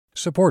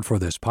Support for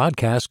this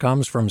podcast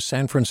comes from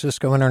San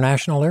Francisco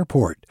International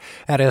Airport.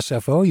 At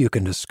SFO, you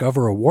can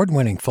discover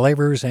award-winning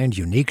flavors and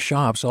unique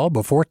shops all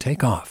before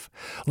takeoff.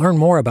 Learn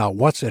more about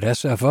what's at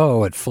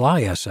SFO at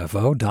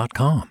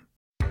flysfo.com.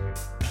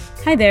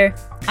 Hi there,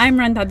 I'm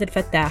Randa Abdel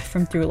Fattah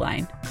from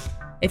Throughline.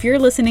 If you're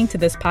listening to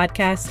this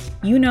podcast,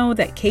 you know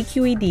that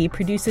KQED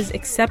produces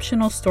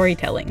exceptional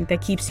storytelling that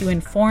keeps you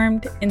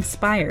informed,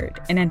 inspired,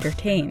 and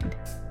entertained.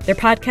 Their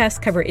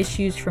podcasts cover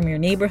issues from your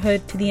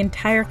neighborhood to the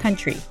entire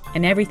country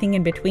and everything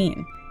in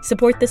between.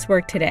 Support this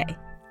work today.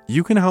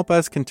 You can help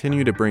us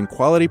continue to bring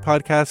quality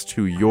podcasts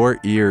to your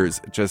ears.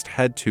 Just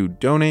head to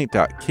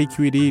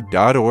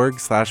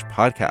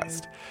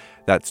donate.kqed.org/podcast.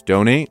 That's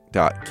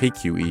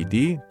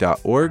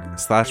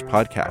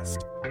donate.kqed.org/podcast.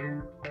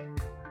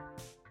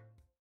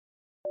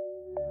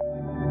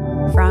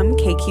 From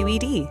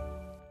KQED.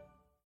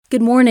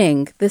 Good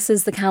morning. This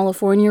is the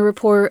California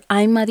Report.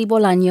 I'm Mari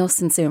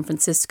Bolaños in San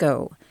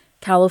Francisco.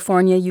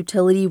 California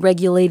utility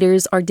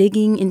regulators are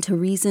digging into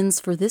reasons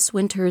for this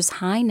winter's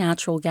high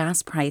natural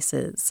gas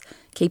prices.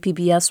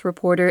 KPBS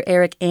reporter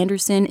Erik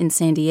Anderson in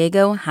San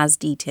Diego has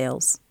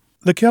details.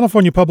 The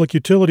California Public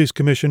Utilities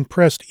Commission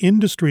pressed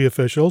industry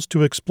officials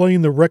to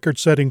explain the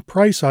record-setting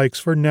price hikes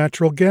for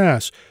natural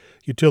gas.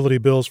 Utility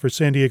bills for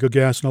San Diego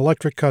Gas and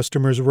Electric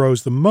customers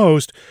rose the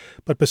most,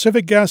 but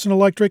Pacific Gas and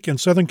Electric and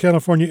Southern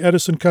California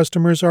Edison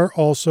customers are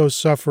also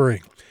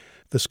suffering.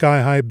 The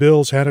sky-high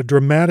bills had a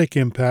dramatic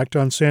impact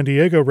on San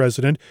Diego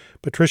resident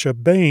Patricia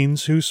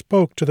Baines, who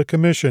spoke to the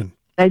commission.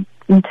 I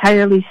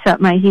entirely shut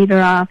my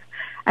heater off.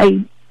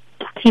 I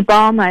keep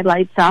all my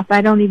lights off.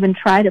 I don't even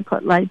try to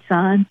put lights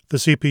on. The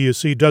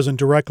CPUC doesn't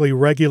directly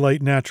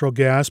regulate natural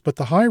gas, but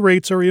the high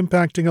rates are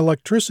impacting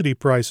electricity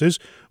prices,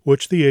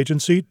 which the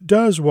agency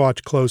does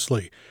watch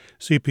closely.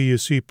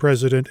 CPUC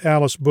President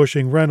Alice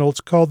Bushing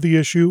Reynolds called the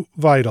issue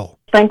vital.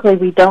 Frankly,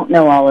 we don't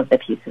know all of the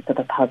pieces of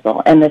the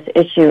puzzle, and this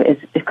issue is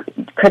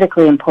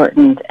critically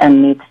important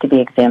and needs to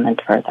be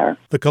examined further.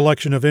 The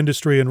collection of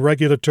industry and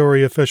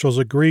regulatory officials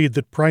agreed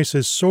that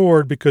prices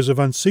soared because of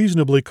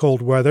unseasonably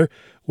cold weather,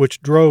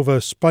 which drove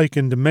a spike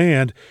in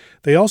demand.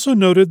 They also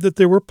noted that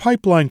there were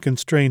pipeline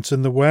constraints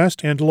in the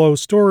West and low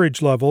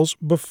storage levels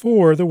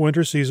before the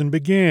winter season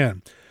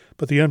began.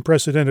 But the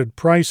unprecedented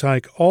price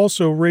hike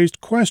also raised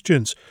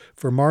questions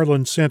for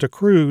Marlon Santa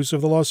Cruz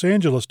of the Los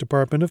Angeles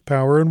Department of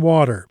Power and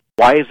Water.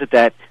 Why is it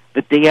that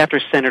the day after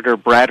Senator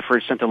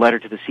Bradford sent a letter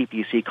to the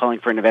CPUC calling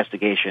for an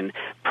investigation,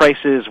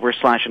 prices were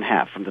slashed in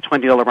half from the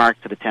 $20 mark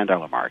to the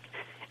 $10 mark?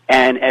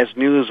 And as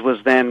news was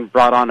then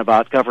brought on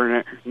about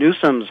Governor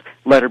Newsom's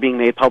letter being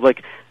made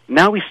public,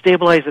 now we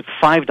stabilize at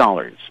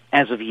 $5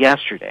 as of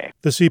yesterday.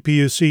 The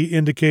CPUC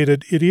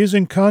indicated it is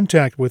in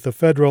contact with the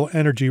Federal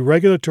Energy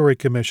Regulatory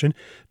Commission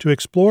to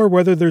explore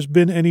whether there's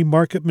been any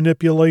market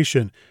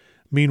manipulation.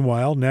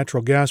 Meanwhile,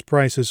 natural gas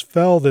prices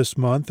fell this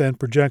month, and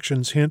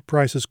projections hint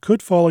prices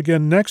could fall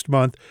again next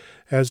month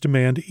as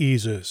demand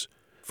eases.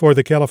 For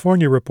the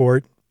California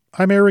Report,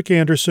 I'm Erik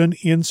Anderson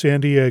in San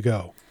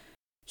Diego.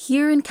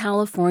 Here in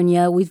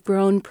California, we've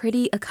grown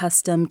pretty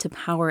accustomed to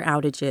power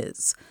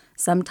outages.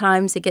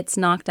 Sometimes it gets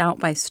knocked out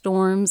by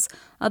storms.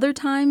 Other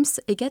times,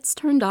 it gets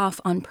turned off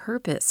on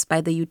purpose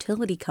by the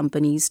utility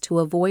companies to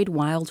avoid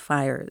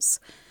wildfires.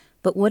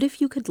 But what if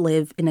you could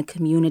live in a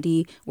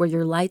community where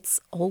your lights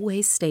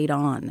always stayed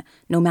on,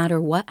 no matter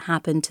what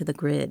happened to the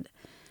grid?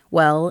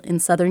 Well, in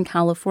Southern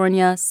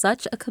California,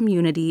 such a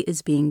community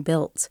is being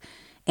built.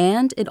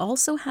 And it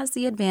also has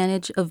the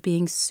advantage of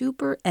being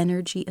super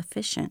energy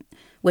efficient,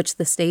 which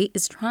the state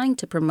is trying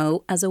to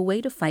promote as a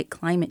way to fight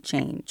climate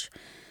change.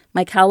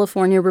 My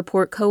California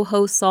Report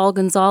co-host Saul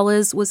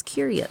Gonzalez was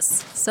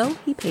curious, so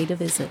he paid a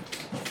visit.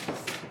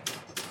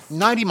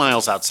 90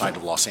 miles outside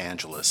of Los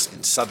Angeles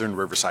in southern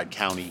Riverside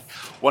County,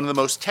 one of the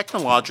most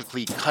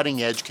technologically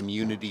cutting-edge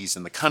communities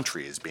in the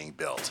country is being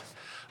built.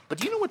 But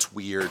do you know what's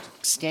weird?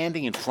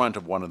 Standing in front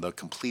of one of the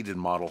completed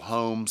model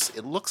homes,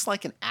 it looks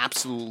like an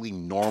absolutely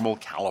normal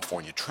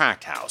California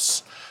tract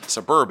house.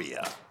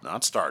 Suburbia,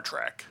 not Star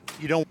Trek.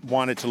 You don't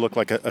want it to look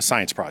like a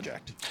science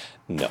project?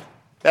 No.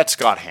 That's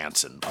Scott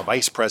Hansen, a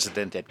vice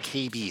president at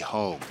KB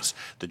Homes,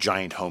 the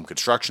giant home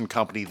construction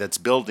company that's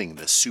building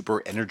this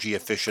super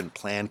energy-efficient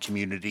planned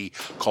community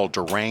called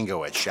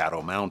Durango at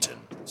Shadow Mountain.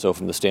 So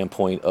from the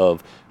standpoint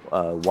of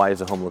why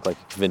does a home look like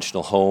a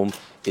conventional home,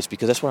 it's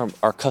because that's what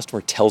our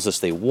customer tells us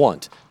they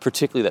want,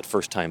 particularly that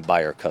first-time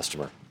buyer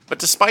customer. But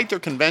despite their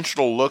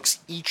conventional looks,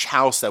 each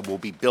house that will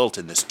be built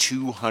in this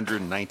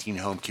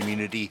 219-home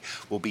community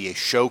will be a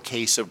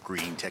showcase of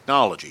green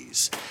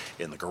technologies.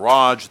 In the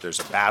garage, there's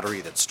a battery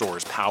that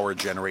stores power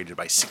generated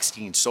by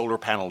 16 solar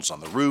panels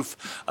on the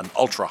roof, an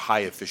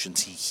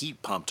ultra-high-efficiency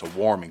heat pump to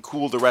warm and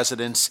cool the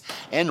residence,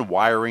 and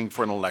wiring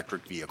for an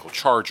electric vehicle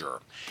charger.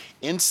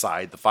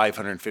 Inside, the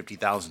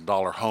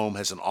 $550,000 home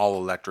has an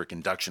all-electric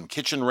induction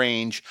kitchen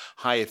range,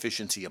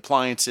 high-efficiency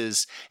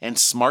appliances, and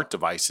smart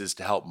devices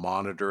to help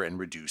monitor and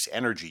reduce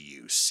energy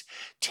use.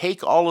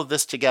 Take all of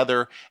this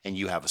together, and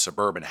you have a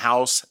suburban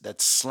house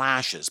that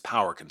slashes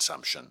power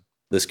consumption.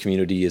 This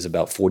community is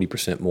about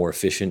 40% more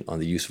efficient on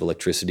the use of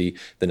electricity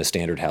than a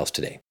standard house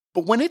today.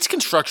 But when its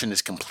construction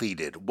is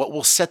completed, what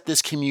will set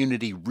this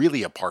community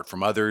really apart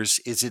from others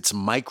is its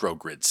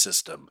microgrid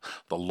system,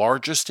 the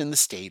largest in the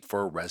state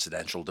for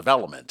residential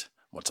development.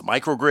 What's a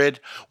microgrid?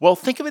 Well,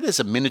 think of it as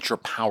a miniature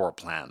power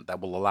plant that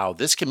will allow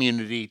this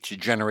community to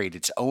generate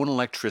its own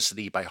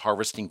electricity by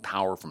harvesting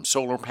power from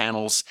solar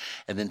panels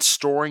and then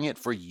storing it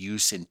for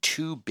use in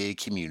 2 big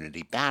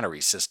community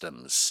battery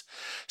systems.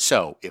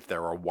 So, if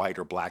there are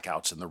wider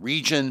blackouts in the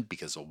region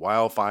because of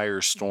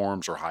wildfires,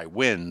 storms, or high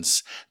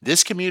winds,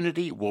 this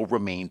community will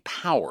remain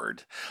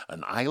powered,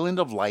 an island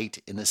of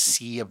light in a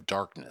sea of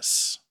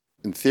darkness.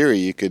 In theory,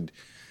 you could,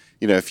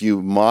 if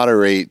you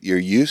moderate your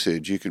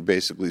usage, you could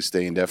basically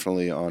stay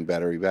indefinitely on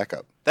battery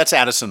backup. That's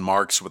Addison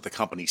Marks with the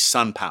company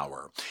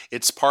SunPower.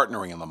 It's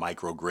partnering on the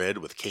microgrid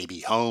with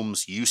KB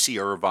Homes,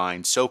 UC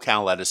Irvine,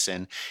 SoCal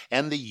Edison,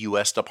 and the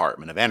U.S.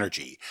 Department of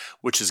Energy,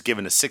 which has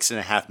given a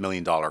 $6.5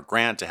 million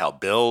grant to help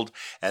build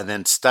and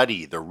then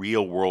study the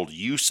real-world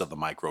use of the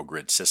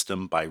microgrid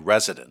system by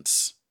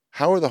residents.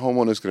 How are the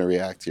homeowners going to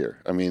react here?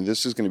 I mean,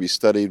 this is going to be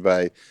studied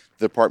by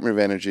the Department of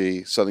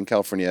Energy, Southern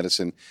California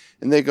Edison,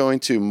 and they're going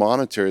to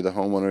monitor the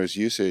homeowners'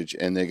 usage,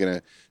 and they're going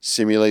to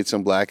simulate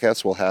some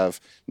blackouts. We'll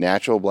have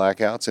natural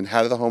blackouts, and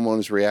how do the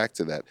homeowners react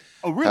to that?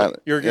 Oh, really?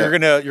 You're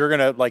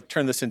gonna like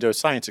turn this into a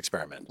science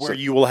experiment where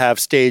you will have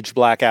staged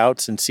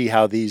blackouts and see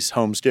how these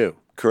homes do.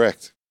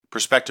 Correct.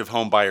 Prospective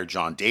homebuyer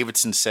John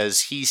Davidson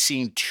says he's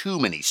seen too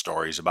many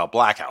stories about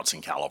blackouts in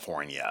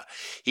California.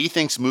 He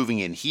thinks moving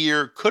in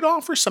here could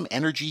offer some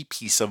energy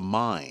peace of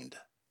mind.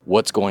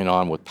 What's going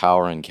on with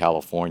power in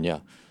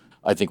California,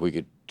 I think we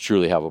could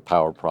truly have a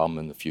power problem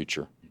in the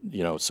future.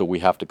 So we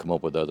have to come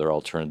up with other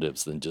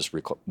alternatives than just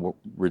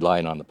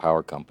relying on the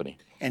power company.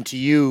 And to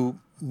you,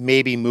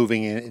 maybe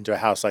moving into a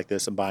house like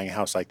this and buying a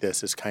house like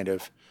this is kind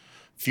of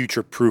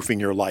future-proofing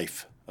your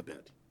life a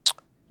bit.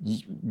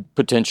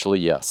 Potentially,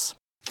 yes.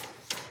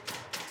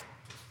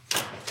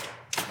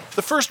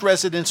 The first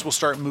residents will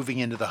start moving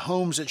into the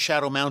homes at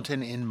Shadow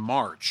Mountain in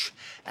March.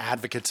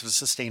 Advocates of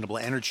sustainable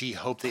energy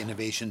hope the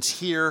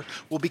innovations here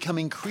will become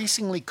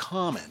increasingly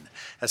common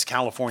as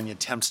California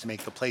attempts to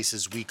make the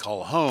places we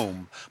call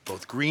home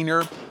both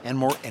greener and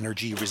more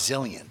energy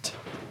resilient.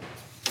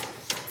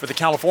 For the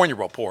California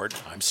Report,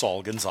 I'm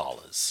Saul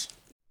Gonzalez.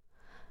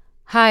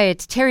 Hi,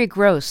 it's Terry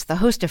Gross, the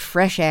host of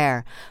Fresh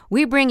Air.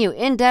 We bring you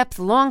in-depth,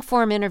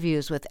 long-form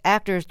interviews with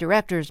actors,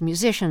 directors,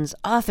 musicians,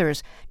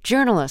 authors,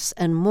 journalists,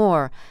 and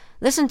more.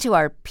 Listen to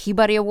our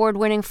Peabody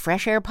Award-winning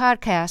Fresh Air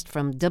podcast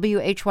from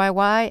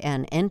WHYY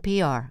and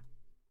NPR.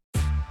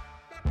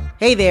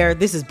 Hey there,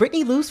 this is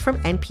Brittany Luce from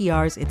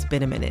NPR's It's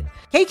Been a Minute.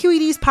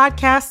 KQED's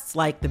podcasts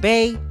like The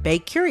Bay, Bay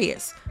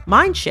Curious,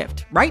 Mind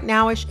Shift, Right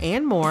Nowish,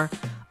 and more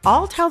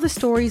all tell the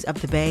stories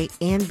of the Bay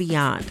and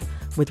beyond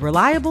with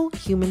reliable,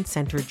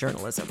 human-centered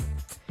journalism.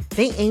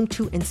 They aim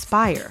to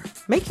inspire,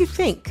 make you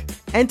think,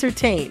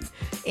 entertain,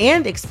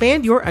 and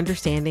expand your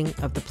understanding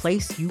of the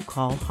place you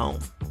call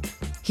home.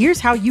 Here's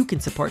how you can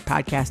support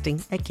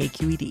podcasting at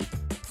KQED.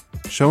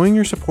 Showing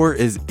your support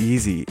is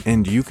easy,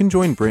 and you can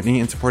join Brittany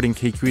in supporting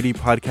KQED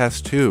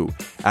Podcast too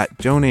at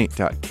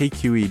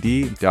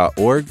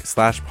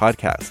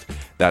donate.kqed.org/podcast.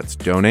 That's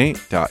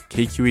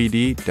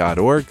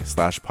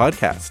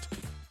donate.kqed.org/podcast.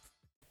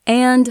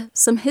 And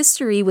some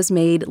history was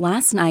made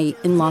last night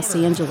in Los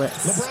Angeles.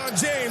 LeBron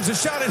James, a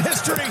shot in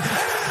history.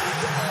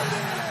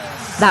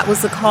 That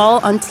was the call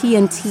on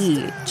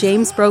TNT.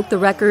 James broke the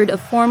record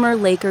of former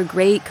Laker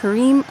great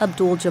Kareem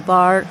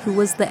Abdul-Jabbar, who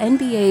was the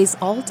NBA's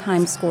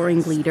all-time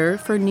scoring leader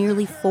for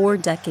nearly 4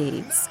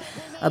 decades.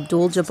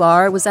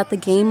 Abdul-Jabbar was at the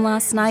game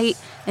last night,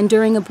 and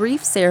during a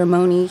brief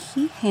ceremony,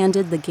 he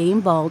handed the game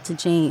ball to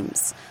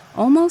James,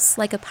 almost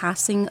like a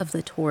passing of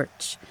the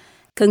torch.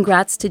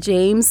 Congrats to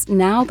James,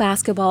 now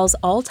basketball's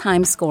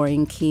all-time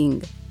scoring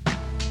king.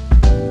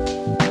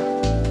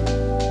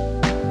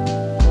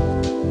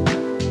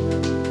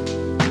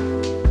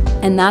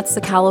 And that's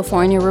the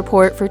California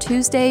Report for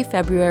Tuesday,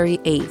 February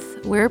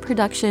 8th. We're a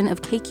production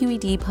of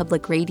KQED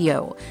Public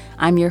Radio.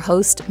 I'm your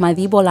host,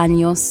 Madi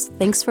Bolaños.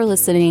 Thanks for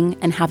listening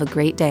and have a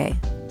great day.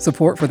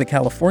 Support for the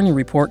California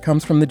Report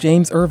comes from the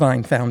James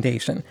Irvine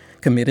Foundation,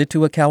 committed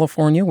to a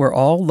California where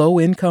all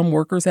low-income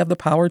workers have the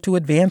power to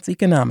advance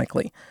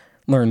economically.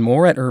 Learn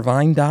more at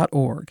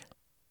irvine.org.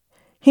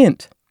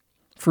 Hint: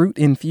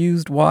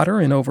 fruit-infused water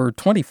in over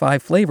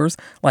 25 flavors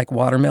like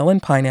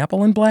watermelon,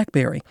 pineapple, and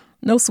blackberry.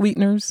 No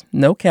sweeteners,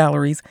 no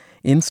calories,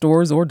 in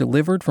stores or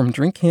delivered from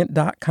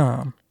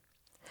drinkhint.com.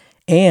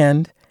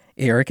 And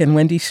Erik and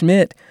Wendy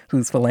Schmidt,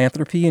 whose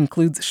philanthropy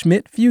includes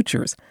Schmidt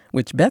Futures,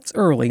 which bets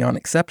early on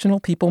exceptional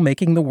people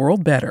making the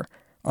world better,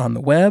 on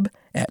the web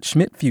at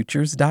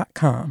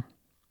schmidtfutures.com.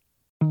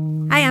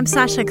 Hi, I'm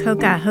Sasha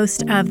Coca,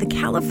 host of the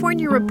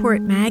California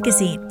Report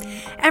magazine.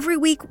 Every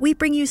week, we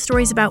bring you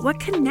stories about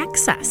what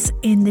connects us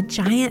in the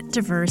giant,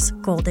 diverse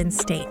Golden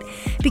State.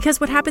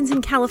 Because what happens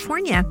in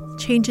California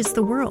changes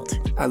the world.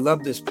 I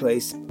love this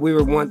place. We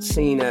were once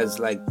seen as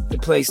like the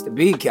place to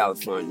be,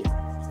 California.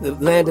 the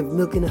land of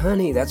milk and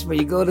honey. That's where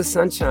you go to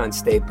Sunshine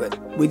State, but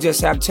we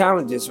just have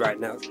challenges right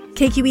now.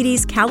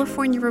 KQED's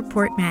California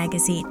Report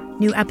magazine.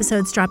 New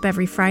episodes drop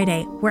every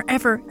Friday,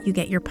 wherever you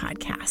get your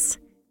podcasts.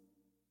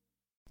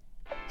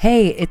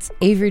 Hey, it's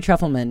Avery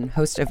Trufelman,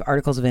 host of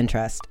Articles of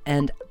Interest.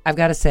 And I've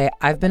got to say,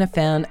 I've been a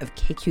fan of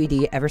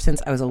KQED ever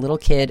since I was a little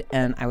kid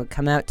and I would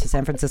come out to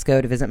San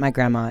Francisco to visit my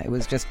grandma. It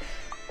was just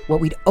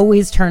what we'd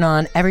always turn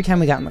on every time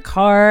we got in the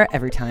car,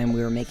 every time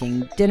we were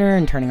making dinner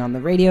and turning on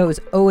the radio. It was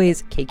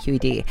always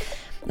KQED.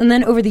 And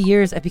then over the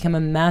years, I've become a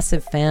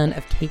massive fan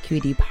of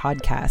KQED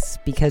podcasts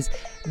because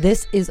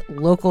this is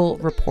local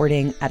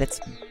reporting at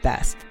its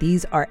best.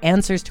 These are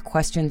answers to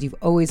questions you've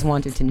always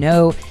wanted to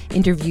know,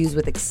 interviews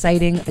with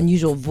exciting,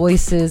 unusual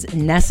voices,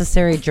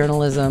 necessary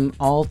journalism,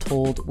 all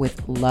told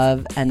with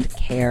love and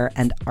care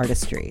and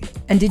artistry.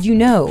 And did you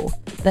know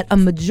that a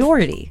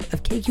majority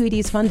of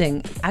KQED's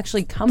funding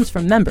actually comes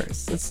from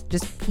members? It's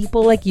just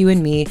people like you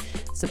and me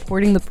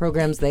supporting the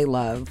programs they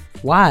love,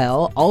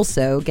 while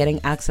also getting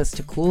access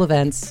to cool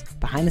events,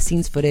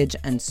 behind-the-scenes footage,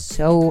 and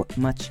so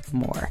much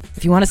more.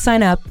 If you want to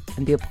sign up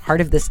and be a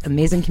part of this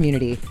amazing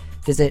community,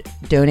 visit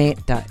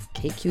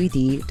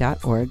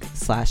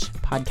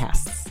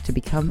donate.kqed.org/podcasts to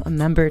become a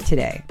member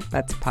today.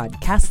 That's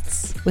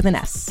podcasts with an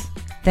S.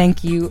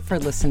 Thank you for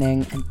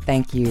listening, and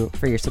thank you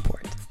for your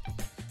support.